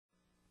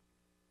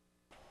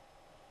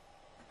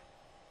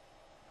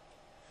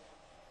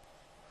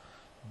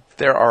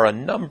There are a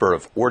number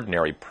of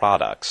ordinary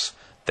products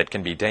that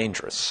can be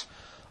dangerous.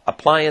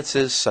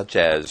 Appliances such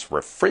as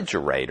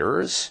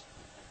refrigerators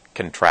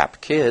can trap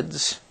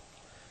kids.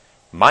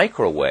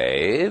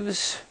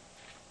 Microwaves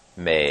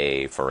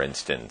may, for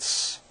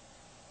instance,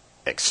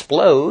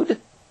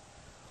 explode.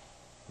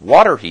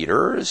 Water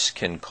heaters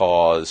can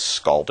cause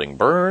scalding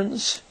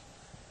burns.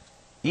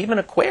 Even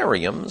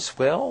aquariums,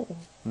 well,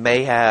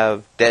 may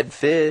have dead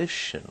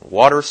fish and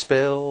water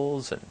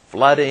spills and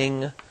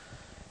flooding.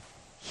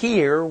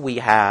 Here we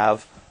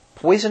have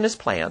poisonous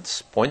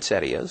plants,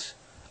 poinsettias,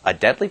 a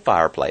deadly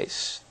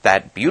fireplace,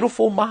 that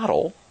beautiful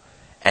model,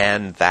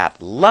 and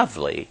that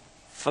lovely,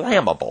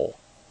 flammable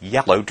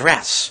yellow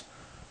dress.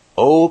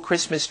 Oh,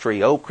 Christmas tree,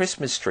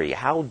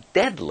 how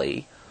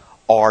deadly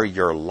are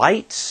your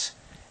lights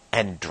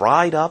and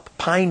dried up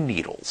pine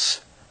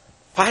needles.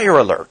 Fire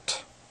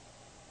alert!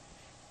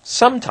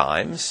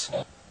 Sometimes,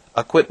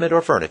 equipment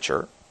or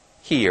furniture,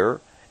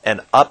 here,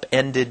 an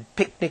upended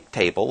picnic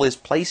table is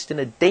placed in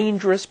a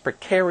dangerous,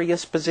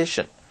 precarious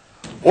position.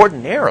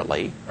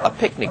 Ordinarily, a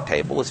picnic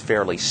table is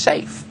fairly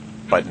safe,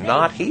 but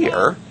not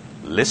here.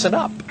 Listen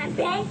up. A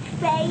big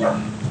space.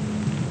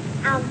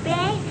 A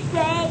big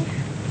space.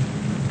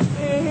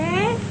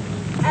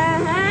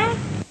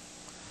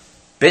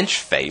 Bench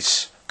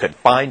face could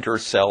find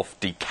herself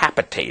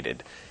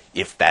decapitated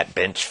if that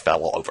bench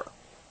fell over.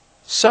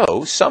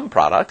 So, some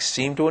products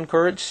seem to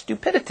encourage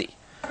stupidity.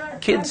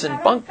 Kids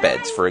in bunk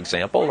beds, for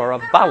example, are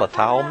a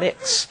volatile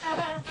mix.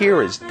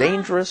 Here is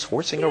dangerous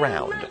horsing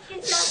around,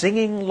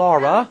 singing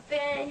Laura,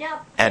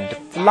 and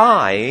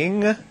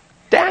flying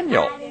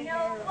Daniel.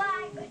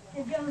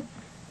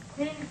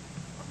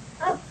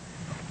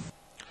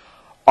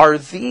 Are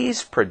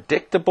these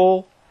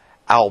predictable,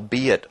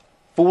 albeit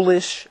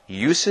foolish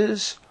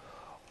uses,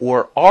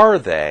 or are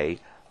they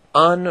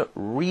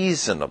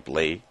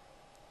unreasonably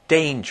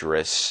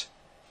dangerous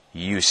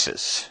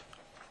uses?